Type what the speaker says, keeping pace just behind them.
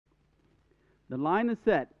The line is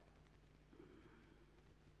set.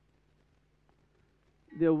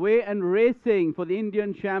 They're away and racing for the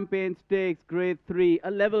Indian Champagne Stakes Grade 3.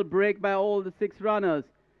 A level break by all the 6 runners.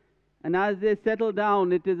 And as they settle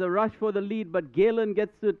down, it is a rush for the lead, but Galen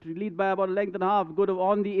gets to lead by about a length and a half. Good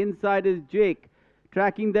on the inside is Jake.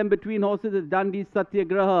 Tracking them between horses is Dundee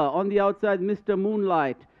Satyagraha. On the outside, Mr.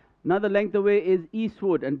 Moonlight. Another length away is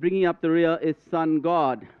Eastwood, and bringing up the rear is Sun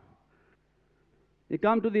God. They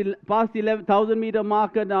come to the past the 11,000-meter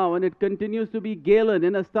marker now, and it continues to be Galen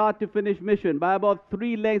in a start-to-finish mission by about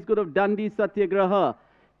 3 lengths. Good of Dundee Satyagraha.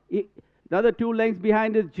 The other 2 lengths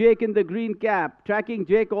behind is Jake in the green cap. Tracking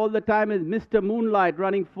Jake all the time is Mr. Moonlight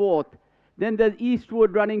running 4th. Then there's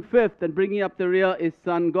Eastwood running 5th, and bringing up the rear is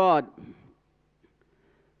Sun God.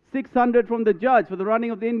 600 from the judge for the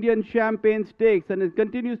running of the Indian Champagne Stakes, and it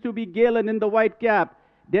continues to be Galen in the white cap.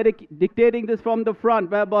 Dictating this from the front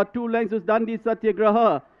by about 2 lengths was Dundee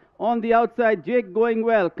Satyagraha. On the outside, Jake going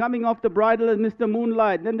well. Coming off the bridle is Mr.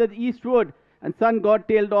 Moonlight. Then there's Eastwood, and Sun God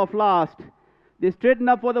tailed off last. They straighten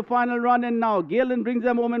up for the final run, and now Galen brings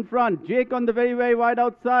them home in front. Jake on the very, very wide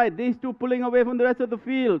outside. These two pulling away from the rest of the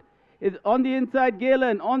field. Is on the inside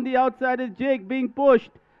Galen. On the outside is Jake being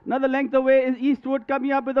pushed. Another length away is Eastwood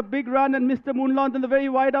coming up with a big run, and Mr. Moonlight on the very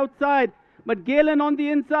wide outside. But Galen on the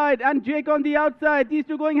inside and Jake on the outside. These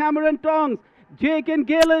two going hammer and tongs. Jake and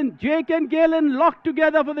Galen locked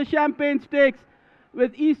together for the Champagne Stakes,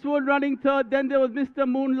 with Eastwood running 3rd. Then there was Mr.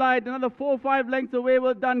 Moonlight. Another 4 or 5 lengths away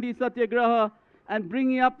was Dundee Satyagraha. And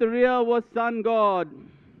bringing up the rear was Sun God.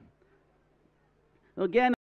 Again,